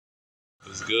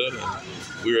Everything's good. And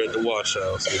we're at the wash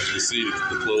house. As you see,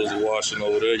 the clothes are washing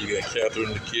over there. You got Catherine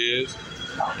and the kids.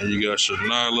 And you got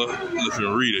Shanila,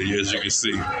 and Rita, as you can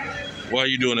see. Why are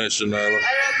you doing that, Shanila? I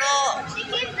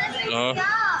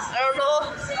don't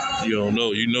know. You don't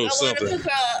know. You know something. You need to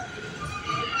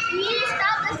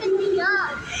stop listening to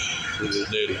God. Look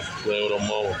at Nettie playing with her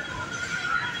mama.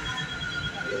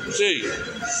 Jay,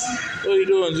 what are you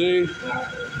doing, Jay?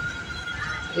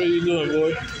 What are you doing,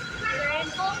 boy?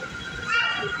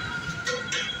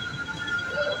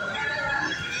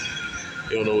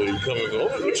 You don't know where you're coming from.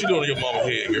 What you doing to your mama's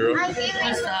head, girl?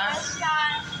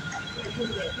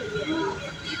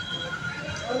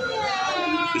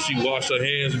 Did she wash her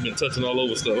hands? She's been touching all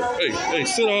over stuff. Hey,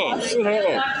 sit her up. Sit her up.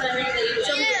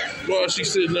 Why is she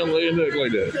sitting there laying there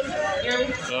like that? I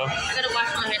gotta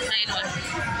wash my hands anyway.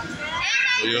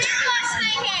 Yeah.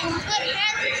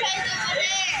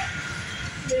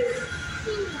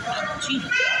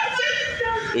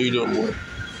 What you doing, boy?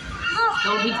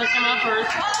 Don't be touching my purse.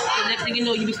 The next thing you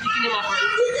know, you be sticking in my purse.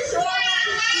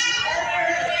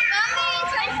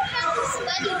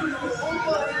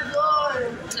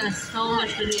 There's so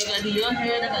much to do. I gotta do your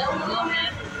hair, I gotta do your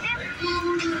hair.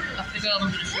 I figure out I'm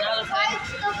gonna do the Shanila thing.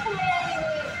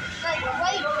 I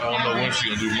don't know when she's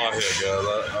gonna do my hair, guys.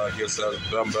 I guess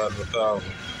I'm about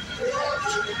 1,000.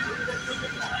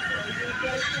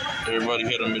 Everybody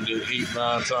hit them 8,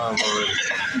 9 times already.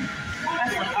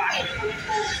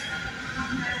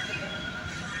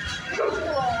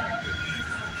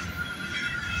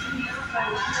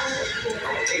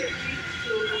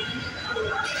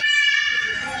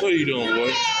 What are you doing,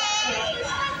 boy?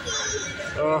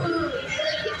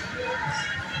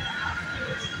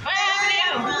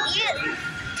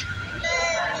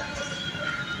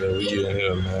 Yeah, we in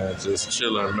here, man. Just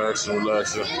chilling, maxing,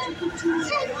 relaxing.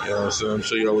 You know what I'm saying? I'm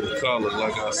show y'all what the colors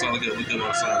like outside. Look at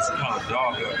outside. It's kind of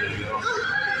dark out there, y'all.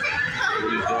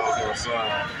 Really dark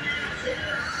outside.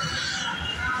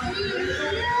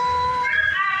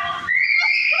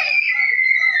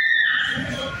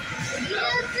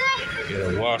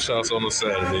 Yeah, wash house on a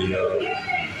Saturday, y'all.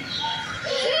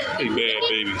 They bad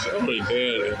babies. Oh, they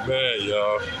bad,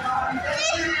 y'all.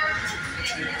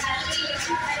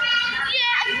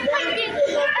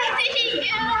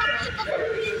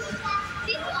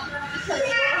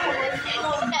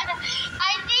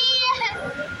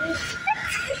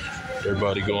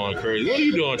 Everybody going crazy. What are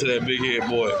you doing to that big head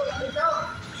boy?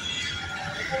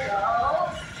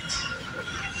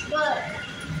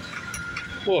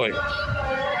 Boy,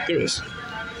 Chris.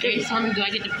 Every time do I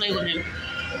get to play with him?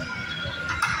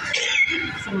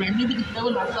 So when I do get to play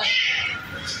with my son.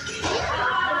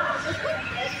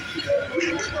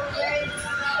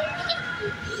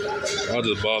 I was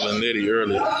just bothering Nettie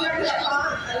earlier.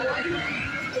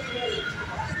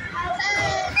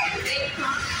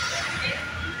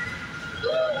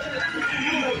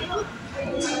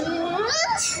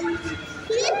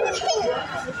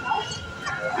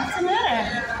 What's the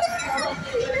matter?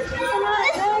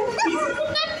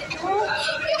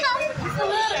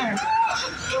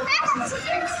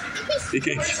 He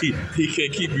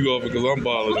can't keep you off because I'm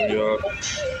bothering him, y'all.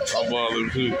 I'm bothering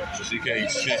him too. She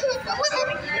can't shit.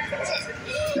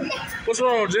 What's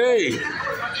wrong, Jay?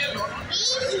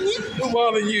 Who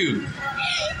bothering you?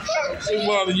 Who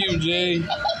bothering you, Jay?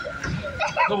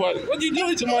 Nobody. What are you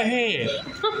doing to my hand?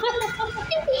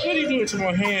 What are you doing to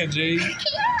my hand, Jay?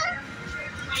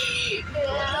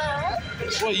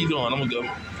 What are you doing? I'm gonna go.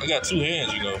 I got 2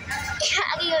 hands, you know.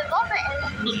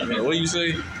 What do you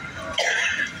say?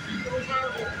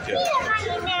 Cat.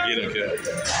 Get him, Cat.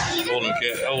 Hold him,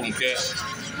 Cat. Hold him, Cat.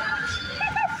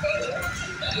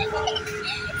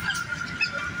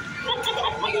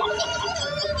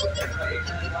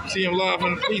 See him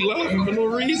laughing? He laughing for no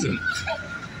reason.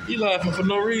 He laughing for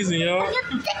no reason, y'all.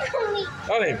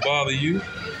 That ain't bother you.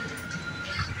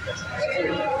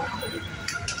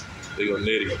 They go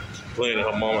Nettie playing in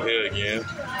her mama's hair again.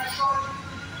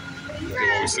 They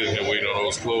gonna be sitting here waiting on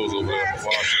those clothes over there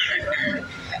washing.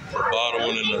 The bottom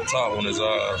one and the top one is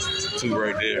ours. 2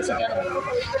 right there.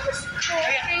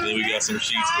 Then we got some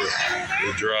sheets to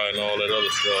dry and all that other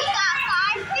stuff.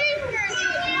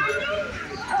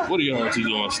 What are you auntie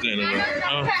doing standing there?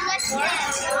 Huh?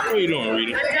 What are you doing,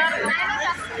 Rita?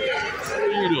 What are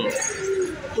you doing?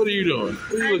 What are you doing?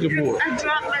 What are you looking for? I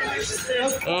dropped my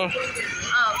lipstick. Huh?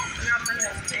 Dropped my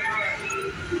lipstick.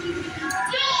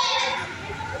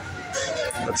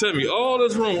 Now tell me, all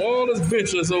this room, all this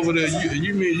bench that's over there,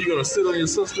 you mean you're gonna sit on your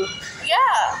sister?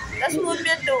 Yeah, that's what we've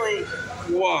been doing.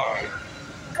 Why?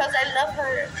 Because I love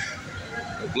her.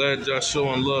 I'm glad y'all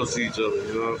showing love to each other,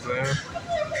 you know what I'm saying?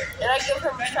 And I give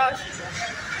her massages.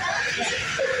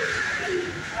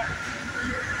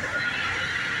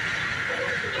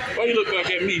 What you look back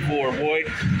at me for, boy?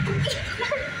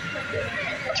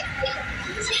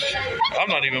 I'm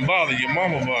not even bothering you.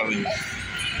 Mama bothering you.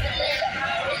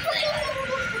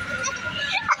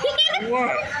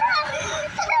 What?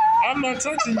 I'm not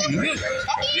touching you. Look,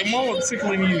 your mama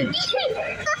tickling you.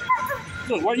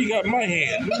 Look, why you got my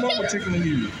hand? Your mama tickling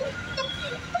you.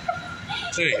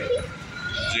 Say,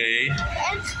 Jay,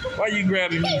 why you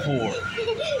grabbing me for?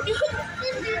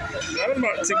 I'm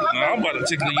not tickling. No, I'm about to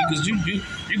tickle you because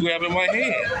you grabbing my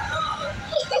hand.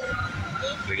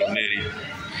 They go nitty.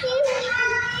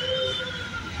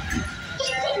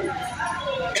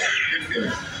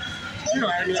 You know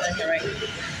how to do that, right?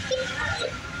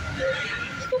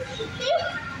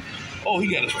 Oh, he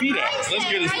got his feet out. Let's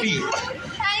get his feet.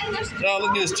 Oh,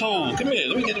 look at his toes. Come here.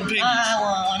 Let me get them piggies. I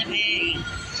want a pig.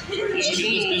 Let's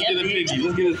get the piggies.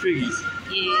 Let's get his piggies.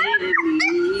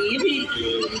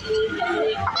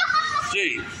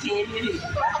 Jay.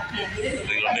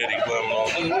 They go Nettie climbing on.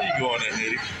 Where you going at,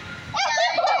 Nettie?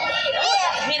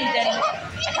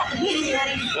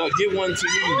 Oh, get one to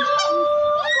you.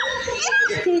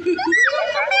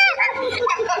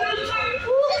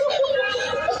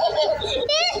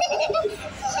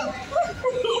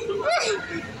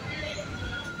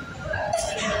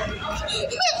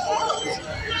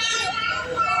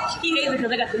 He hates it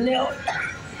because I got the nail.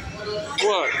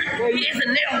 What? He has a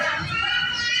nail.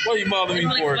 What you bothering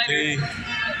me for, Jay? You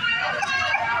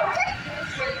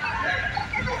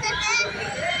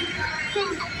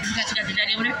got the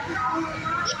daddy over there?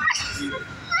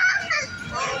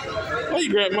 Why you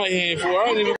grab my hand for? I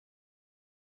don't even.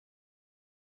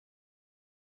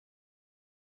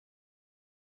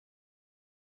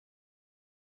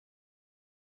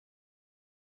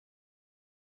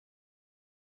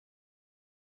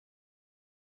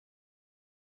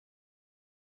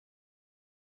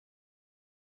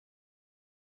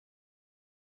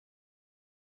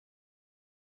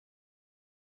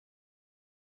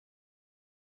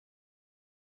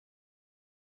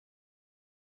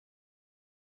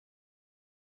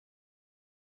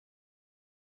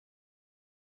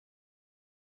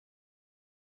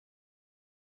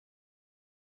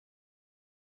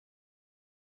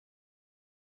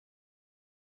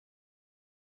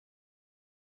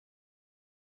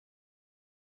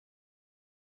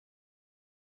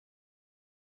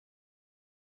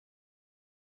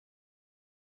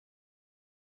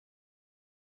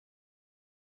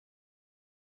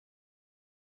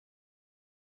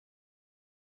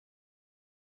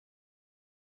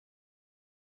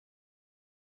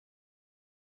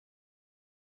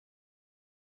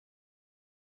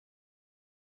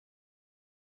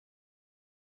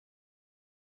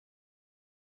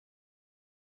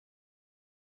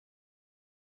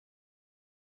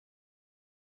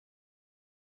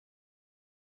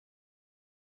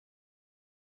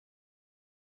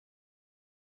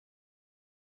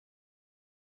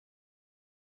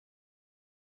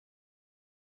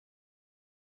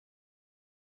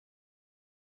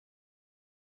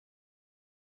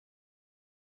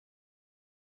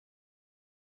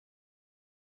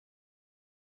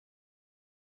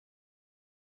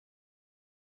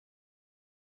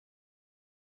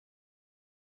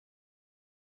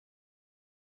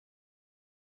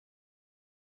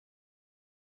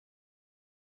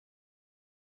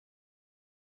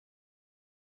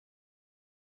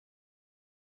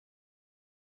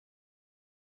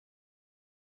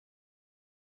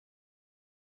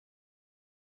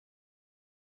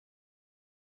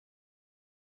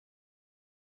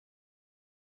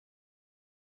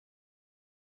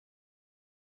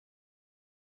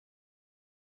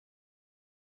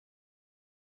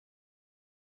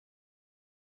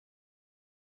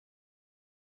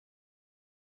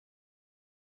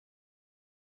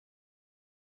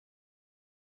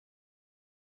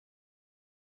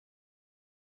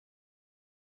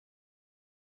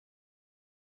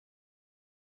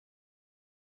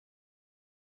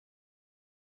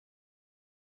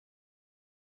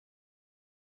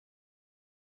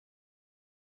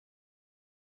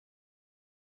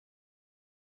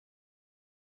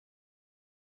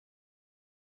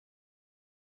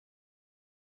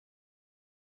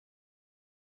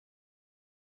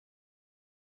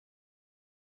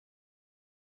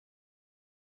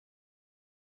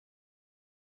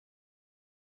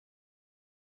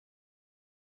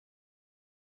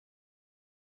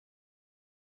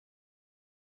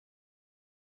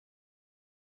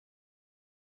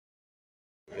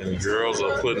 And the girls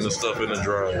are putting the stuff in the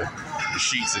dryer. The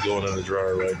sheets are going in the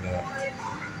dryer right now.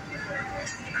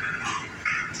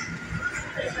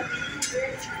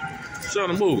 Trying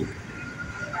to move.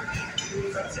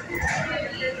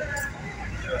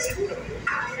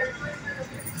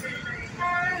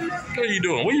 What are you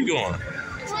doing? Where you going?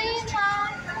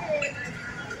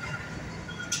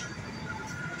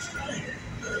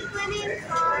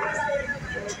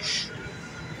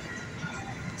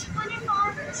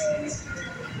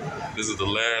 This is the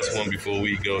last one before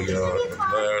we go, y'all. The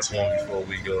last one before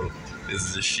we go. This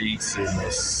is the sheets and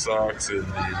the socks and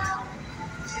the I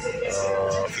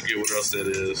forget what else that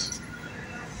is.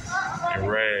 And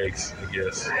rags, I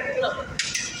guess.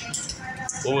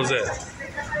 What was that?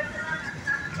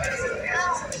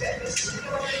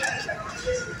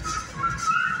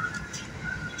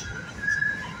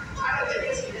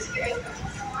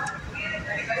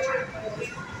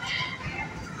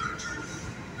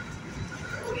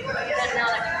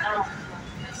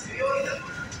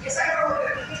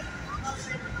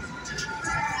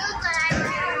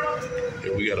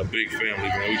 Yeah, we got a big family,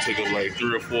 man. We took up like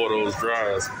 3 or 4 of those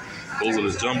dryers. Those are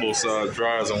the jumbo size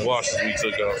dryers and washers we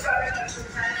took out.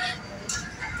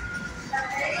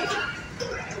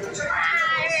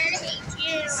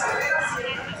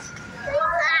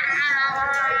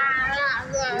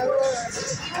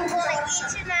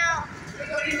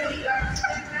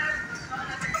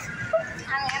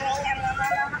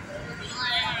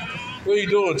 What are you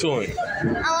doing to him?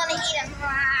 I want to eat him.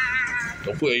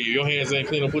 Don't put your hands ain't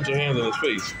clean. Don't put your hands in his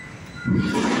face.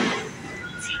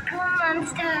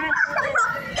 Monster.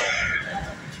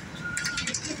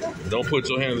 Don't put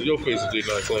your hands in your face if they're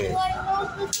not clean.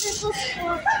 Oh, it's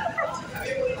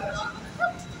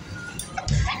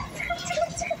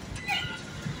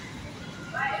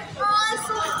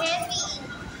so heavy.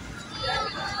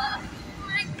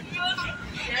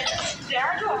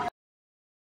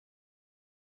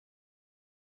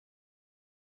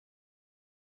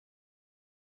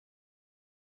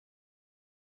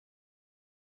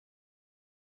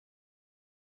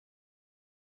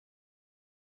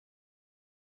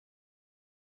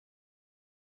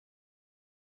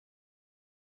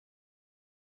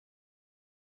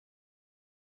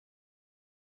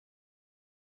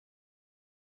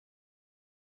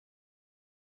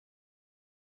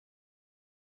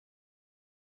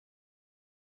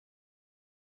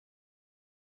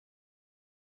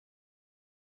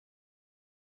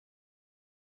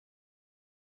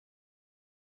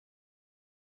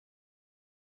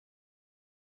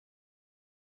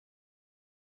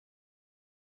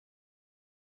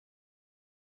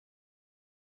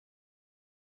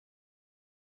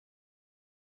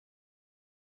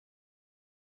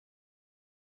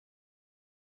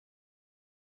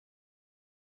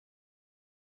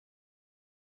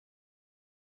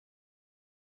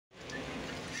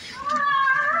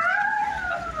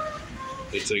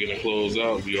 They taking the clothes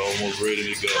out. We almost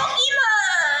ready to go.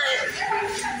 Pokemon!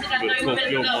 But fuck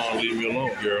your mom, leave me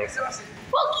alone, girl.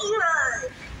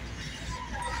 Pokemon!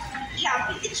 Yeah,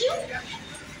 Pikachu?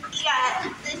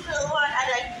 Yeah, this is the one I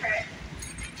like her.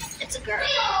 It's a girl.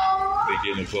 They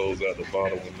getting the clothes out the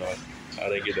bottom and not. I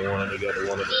didn't get the one. They got the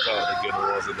one at the top. They get the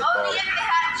ones at the Oh, bottom. if they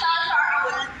had a Charizard, I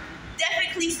would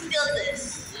definitely steal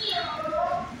this.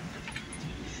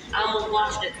 I almost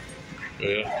watched it.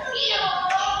 Yeah.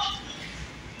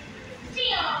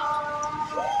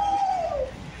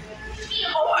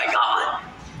 Oh my god!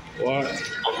 What?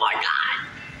 Oh my god!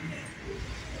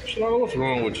 Shanala, what's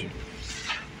wrong with you?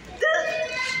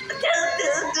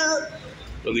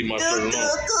 I'll leave my shirt alone.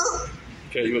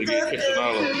 Okay, you gotta get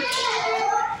Shanala.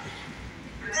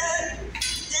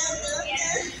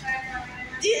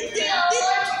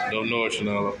 Don't know it,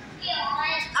 Shanala.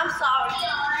 I'm sorry.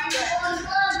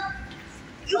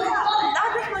 You have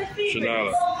that is my favorite.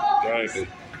 Shanala. Exactly.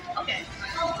 Okay.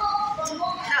 Now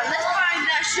let's find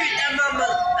that shirt that mama,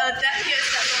 that hair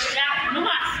that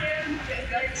mama.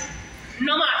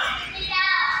 No más. No más.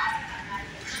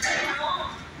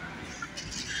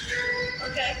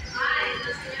 Okay.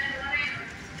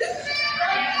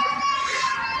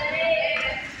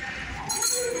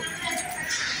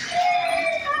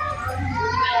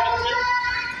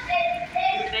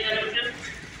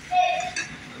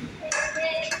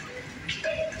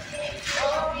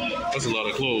 That's a lot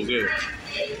of clothes there.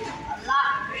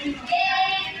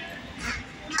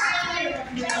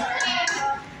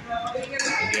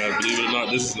 Guys, believe it or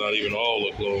not, this is not even all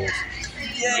the clothes.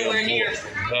 Yeah, we're here.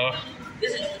 Huh?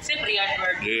 This is the tip of the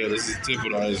iceberg. Yeah, this is the tip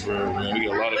of the iceberg, man. We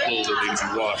got a lot of clothes that need to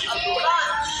be washed.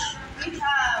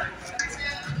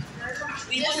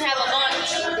 We wouldn't have a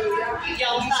lunch.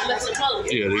 Y'all would stop messing clothes.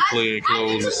 Yeah, they clean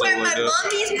clothes and stuff like that.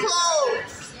 Mommy's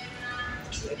clothes.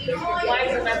 Why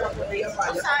is it messed up with these? I'm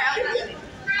sorry. I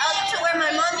get to wear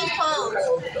my mommy's clothes.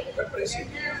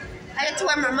 I get to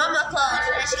wear my mama clothes,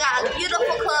 and she got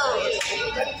beautiful clothes.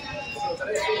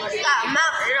 She got a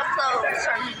mountain of clothes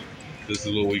for me. This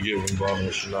is what we get when bothering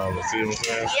Shanala. See what I'm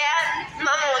saying? Yeah,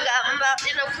 Mama got about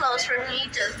enough clothes for me,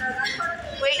 just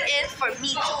waiting for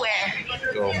me to wear.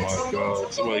 Oh my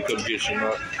God! Somebody come get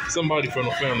Shanala. Somebody from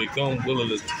the family come willing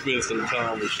to spend some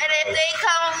time with Shanala. And if they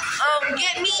come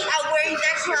get me, I wear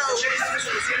their clothes.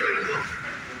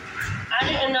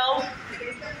 I didn't know.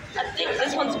 I think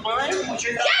this one's mine. Yes, if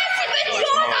it's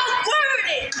yours, I'm wearing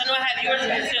it. I know I have yours in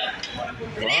this too.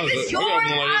 If it's yours,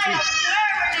 I'm wearing it.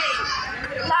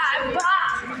 Like, bye.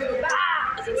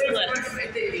 Is it too much?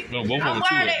 No, both of I'm them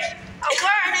wearing two it. X's. I'm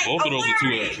wearing it. Both of those are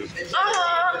two X's. I'm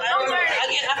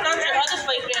wearing it. I found your other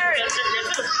place too.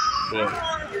 What?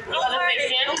 I'm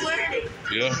wearing it.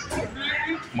 Yeah.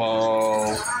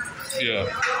 Yeah.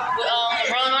 With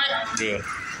LeBron on it? Yeah.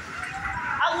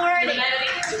 I'm wearing it.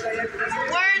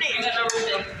 Wearing You it. got no room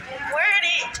there. Wearing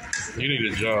it. You need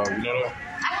a job. You know that?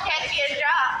 I can't get a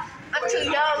job. I'm too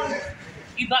young.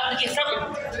 You about to get something?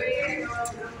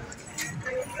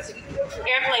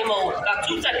 Airplane mode. Got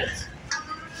 2 seconds.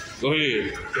 Go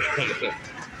ahead.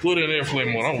 Put in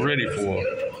airplane mode. I'm ready for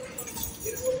it.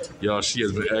 Y'all, she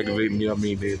has been aggravating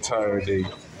me, the entire day.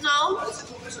 No.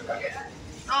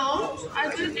 No, I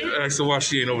didn't. Ask her why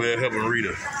she ain't over there helping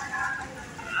Rita.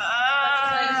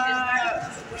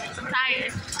 I'm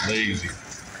tired. Lazy.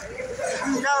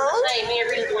 No. Hey, me and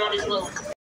Rita's going on this load.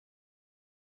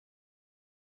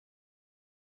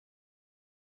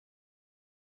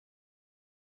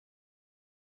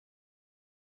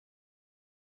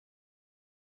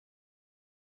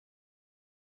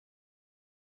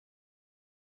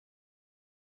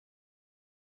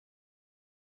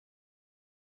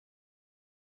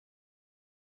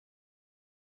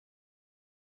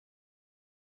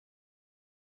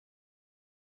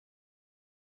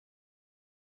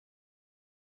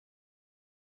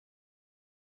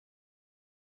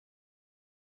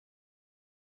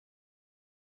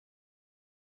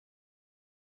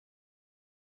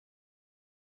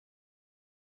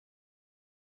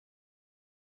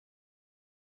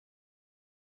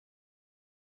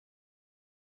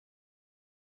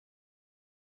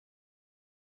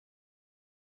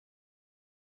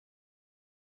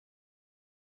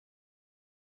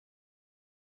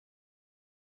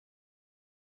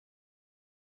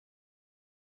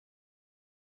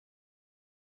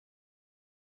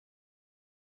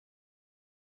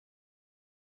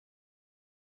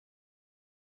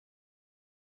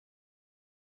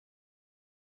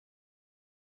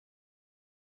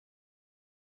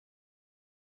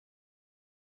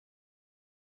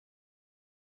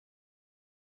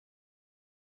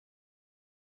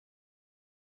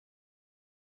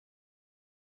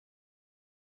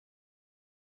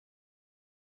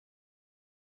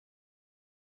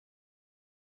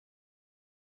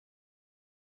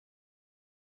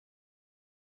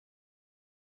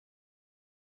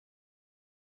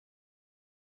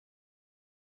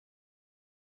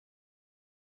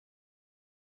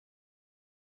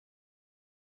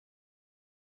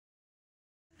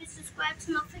 Subscribe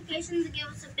to notifications and give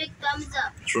us a big thumbs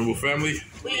up. Trimble family.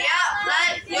 We out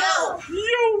like yo.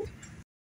 Yo.